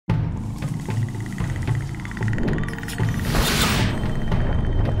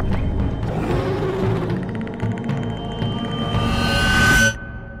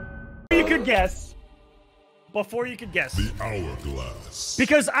You could guess. Before you could guess. The hourglass.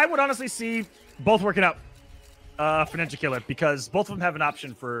 Because I would honestly see both working out for Ninja Killer, because both of them have an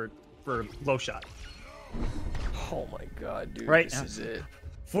option for low shot. Oh my god, dude. Right? This is it.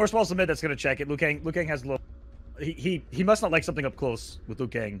 Force Wall's the mid that's gonna check it. Liu Kang has low. He must not like something up close with Liu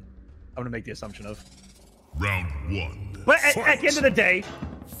Kang. I'm gonna make the assumption of. Round 1. But at the end of the day,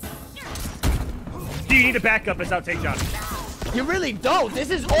 do you need a backup as outtake Johnny? You really don't. This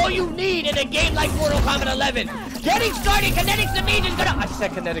is all you need in a game like Mortal Kombat 11. Getting started, Kinetic SEMIIJ is gonna... I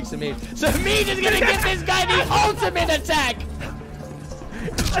said Kinetic SEMIIJ. SEMIIJ is gonna give this guy the ultimate attack.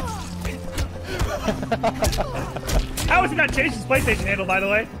 How has he not changed his PlayStation handle, by the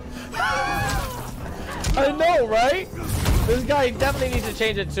way? I know, right? This guy definitely needs to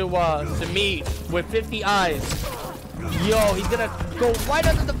change it to SEMIIJ with 50 eyes. Yo, he's gonna go right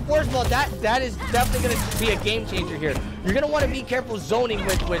under the force ball. That is definitely gonna be a game changer here. You're gonna want to be careful zoning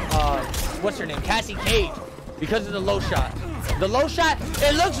with what's her name, Cassie Cage, because of the low shot. The low shot,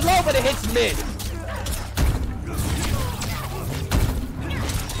 it looks low, but it hits mid.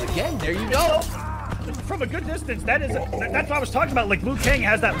 Again, there you go. From a good distance, that's what I was talking about. Like, Liu Kang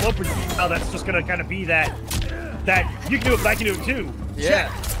has that low projectile that's just gonna kind of be that you can do it, but I can do it too.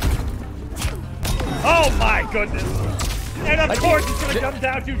 Yeah. Oh my goodness. And of course it's gonna come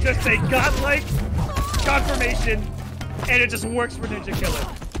down to just a godlike confirmation, and it just works for Ninja Killer.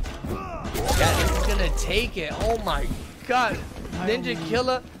 Yeah, it's gonna take it. Oh my god. Ninja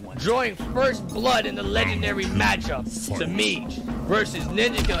Killer drawing first blood in the legendary matchup. SEMIIJ versus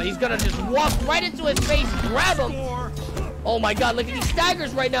Ninja Killer. He's gonna just walk right into his face, grab him. Oh my god, look at these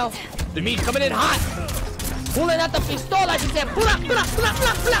staggers right now. SEMIIJ coming in hot. Pulling out the pistola. She said, blah, blah, blah,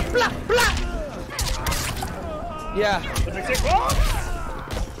 blah, blah, blah, blah. Yeah.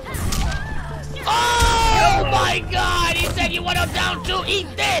 Oh my god! He said you want him down too. Eat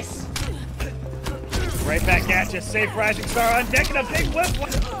this. Right back at you. Safe Rising Star on deck and a big whip.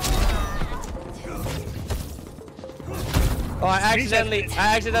 Oh, I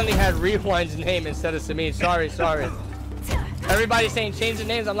accidentally had Rewind's name instead of SEMIIJ. Sorry. Everybody's saying change the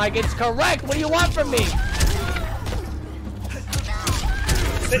names. I'm like, it's correct. What do you want from me?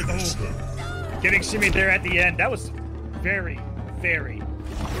 Getting shimmied there at the end. That was very, very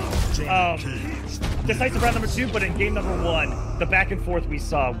decisive round number 2, but in game number 1, the back and forth we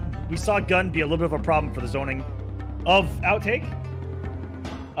saw Gun be a little bit of a problem for the zoning of outtake.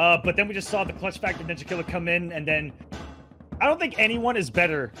 But then we just saw the clutch factor Ninja Killer come in, and then I don't think anyone is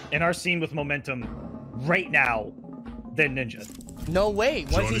better in our scene with momentum right now than Ninja. No way.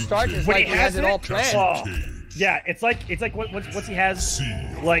 Once he starts, it's like he has it all planned. Oh. Yeah, it's like once he has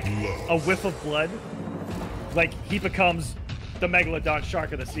like a whiff of blood, like he becomes the Megalodon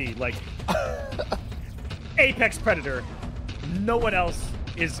shark of the sea, like apex predator. No one else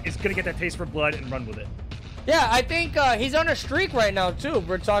is gonna get that taste for blood and run with it. Yeah, I think he's on a streak right now too.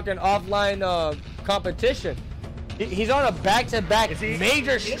 We're talking offline competition. He's on a back-to-back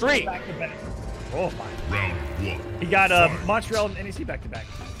major streak. Back-to-back. Oh my! Round 1. He got Montreal and NEC back-to-back.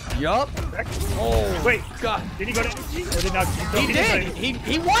 Yup. Oh wait, god! Did he go to NEC? Or did not? He did.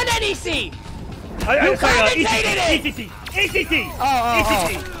 He won NEC. You commentated it. ECT. ECT.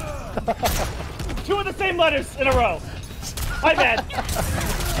 2 of the same letters in a row. My bad.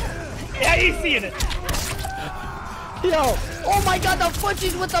 Yeah, EC in it. Yo! Oh my god! The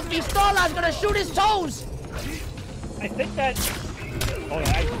footsies with the pistola is gonna shoot his toes. I think that. Oh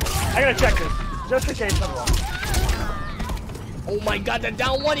yeah, I gotta check this just in case I'm wrong. Oh my god, the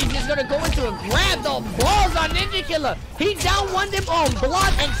down one, he's just gonna go into a grab. The balls on Ninja Killer. He down one him on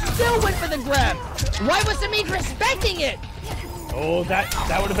block and still went for the grab. Why was SEMIIJ respecting it? Oh, that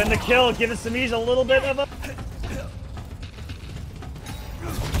would have been the kill, giving SEMIIJ a little bit of a...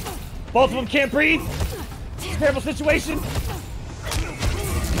 Both of them can't breathe. Terrible situation.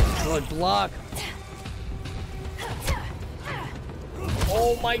 Good block.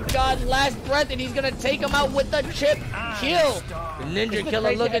 Oh my god, last breath, and he's gonna take him out with the chip kill. The Ninja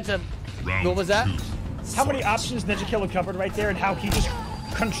Killer looking to... What was that? How many options Ninja Killer covered right there, and how he just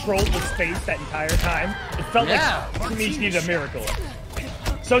controlled the space that entire time. It felt like SEMIIJ needed a miracle.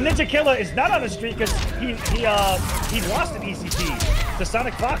 So Ninja Killer is not on a streak because he lost an ECT. To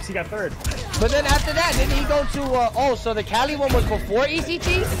Sonic Fox, he got 3rd. But then after that, didn't he go to, oh, so the Cali one was before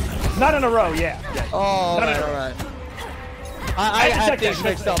ECT? Not in a row, yeah. Oh, all right. I had things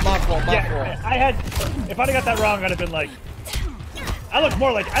mixed up. My fault. I had, if I'd have got that wrong, I'd have been like, I look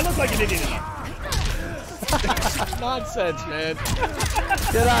like an idiot. Nonsense, man.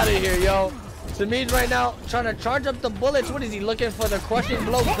 Get out of here, yo. SEMIIJ right now trying to charge up the bullets. What is he looking for? The crushing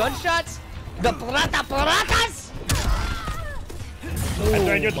blow gunshots? The paratas? That's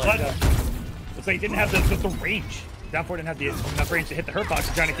right, the button. Looks like he didn't have the range. Down 4 didn't have enough range to hit the hurt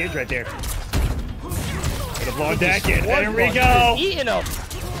box. Johnny Cage right there. Gonna blow it back in. There we go. Eating him.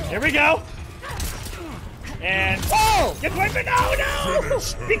 Here we go. And gets wiped. No!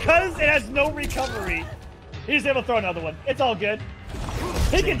 Because it has no recovery. He's able to throw another one. It's all good.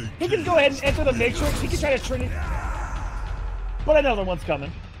 He can go ahead and enter the matrix. He can try to Trinity. But another one's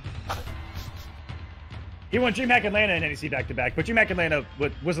coming. He won DreamHack Atlanta and NEC back-to-back, but DreamHack Atlanta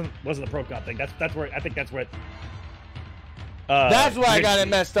wasn't the Pro Con thing. That's where I think that's where. That's where I got it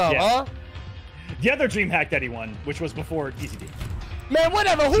messed up, huh? The other DreamHack that he won, which was before ECD. Man,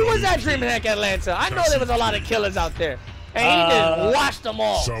 whatever. Who was that DreamHack Atlanta? I know there was a lot of killers out there, and he just washed them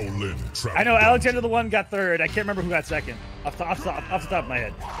all. I know Alexander the One got third. I can't remember who got second. Off the top of my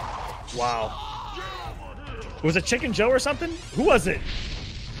head. Wow. Was it Chicken Joe or something? Who was it?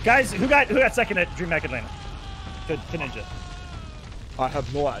 Guys, who got second at DreamHack Atlanta? To Ninja. I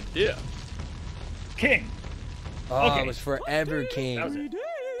have no idea. King. Oh, it was Forever King. That was it.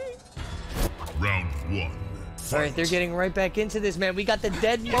 Round 1. All right, they're getting right back into this, man. We got the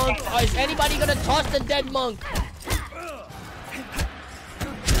dead monk. Is anybody gonna toss the dead monk?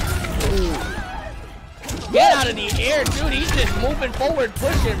 Ooh. Get out of the air, dude. He's just moving forward,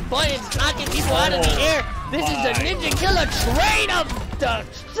 pushing buttons, knocking people out of the air. This is the Ninja Killa train of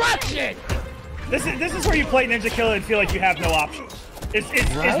destruction. This is where you play Ninja Killa and feel like you have no options. It's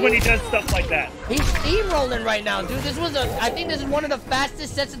when he does stuff like that. He's steamrolling right now, dude. I think this is one of the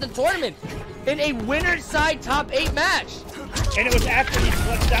fastest sets of the tournament in a winner's side top 8 match. And it was after he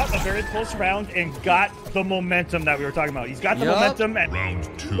clutched out a very close round and got the momentum that we were talking about. He's got the momentum and round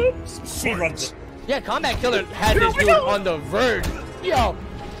 2. Boop, he runs it. Yeah, Combat Killer had this dude on the verge. Yo,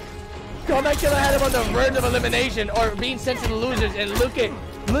 Combat Killer had him on the verge of elimination or being sent to the losers. And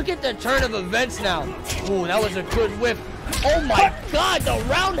look at the turn of events now. Ooh, that was a good whip. Oh my God, the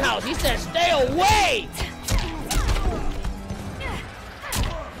roundhouse. He said, "Stay away."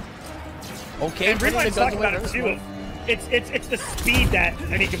 Okay, and Rewine's talking about it too. It's the speed that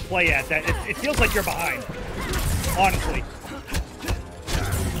he can play at. That it feels like you're behind. Honestly.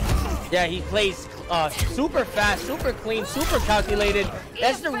 Yeah, he plays super fast, super clean, super calculated.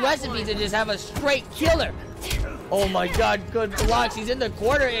 That's the recipe to just have a straight killer. Oh my God, good blocks. He's in the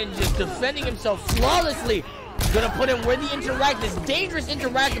corner and just defending himself flawlessly. Gonna put him where the interact, this dangerous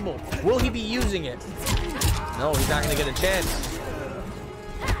interactable. Will he be using it? No, he's not gonna get a chance.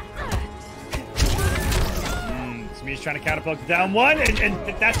 SEMIIJ's trying to catapult down one, and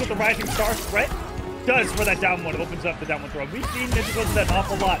that's what the Rising Star threat does for that down one. It opens up the down one throw. We've seen Ninja go to that an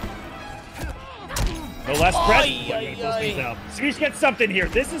awful lot. No less press. SEMIIJ gets something here.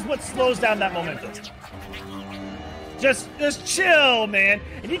 This is what slows down that momentum. Just chill, man.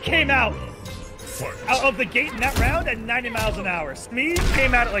 And he came out of the gate in that round at 90 miles an hour. SEMIIJ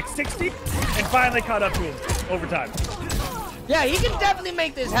came out at like 60 and finally caught up to him over time. Yeah, he can definitely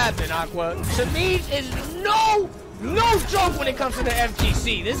make this happen, Aqua. SEMIIJ is no joke when it comes to the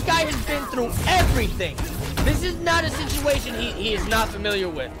FGC. This guy has been through everything. This is not a situation he is not familiar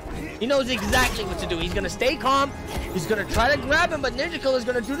with. He knows exactly what to do. He's going to stay calm. He's going to try to grab him, but Ninja Killa is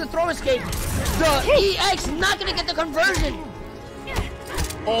going to do the throw escape. The EX not going to get the conversion.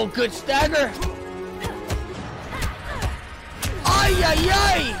 Oh, good stagger. Ay, ay,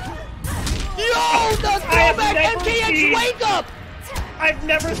 ay. Yo, the throwback MK11 wake up. I've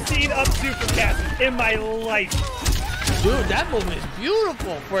never seen up supercast in my life. Dude, that move is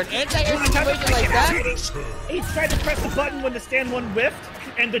beautiful for an anti-air situation like that. He tried to press the button when the stand one whiffed,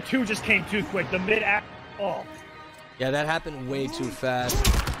 and the 2 just came too quick. The mid-act. Oh. Yeah, that happened way too fast.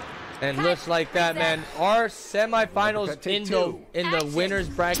 And looks like that, man. Our semifinals in the winners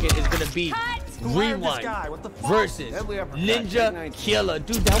bracket is gonna be Rewind versus Ninja Killa.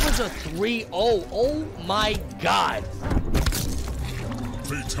 Dude, that was a 3-0. Oh my God.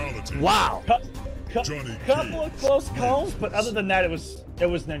 Fatality. Wow. Couple of close calls, but other than that, it was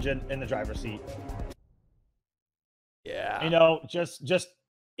Ninja in the driver's seat. Yeah. You know, just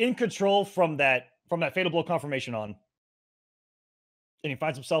in control from that fatal blow confirmation on. And he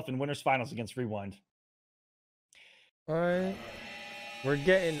finds himself in winners finals against Rewind. All right. We're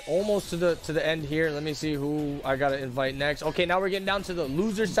getting almost to the end here. Let me see who I gotta invite next. Okay, now we're getting down to the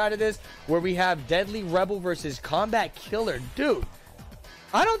loser side of this, where we have Deadly Rebel versus Combat Killer. Dude,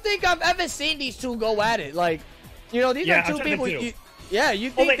 I don't think I've ever seen these two go at it. Like, you know, these are two people. You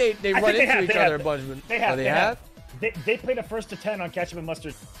think they run into each other a bunch. They have. They played a 1st to 10 on Ketchup and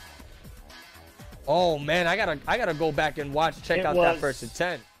Mustard. Oh man, I gotta go back and check out that 1st to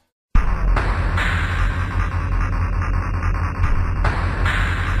 10.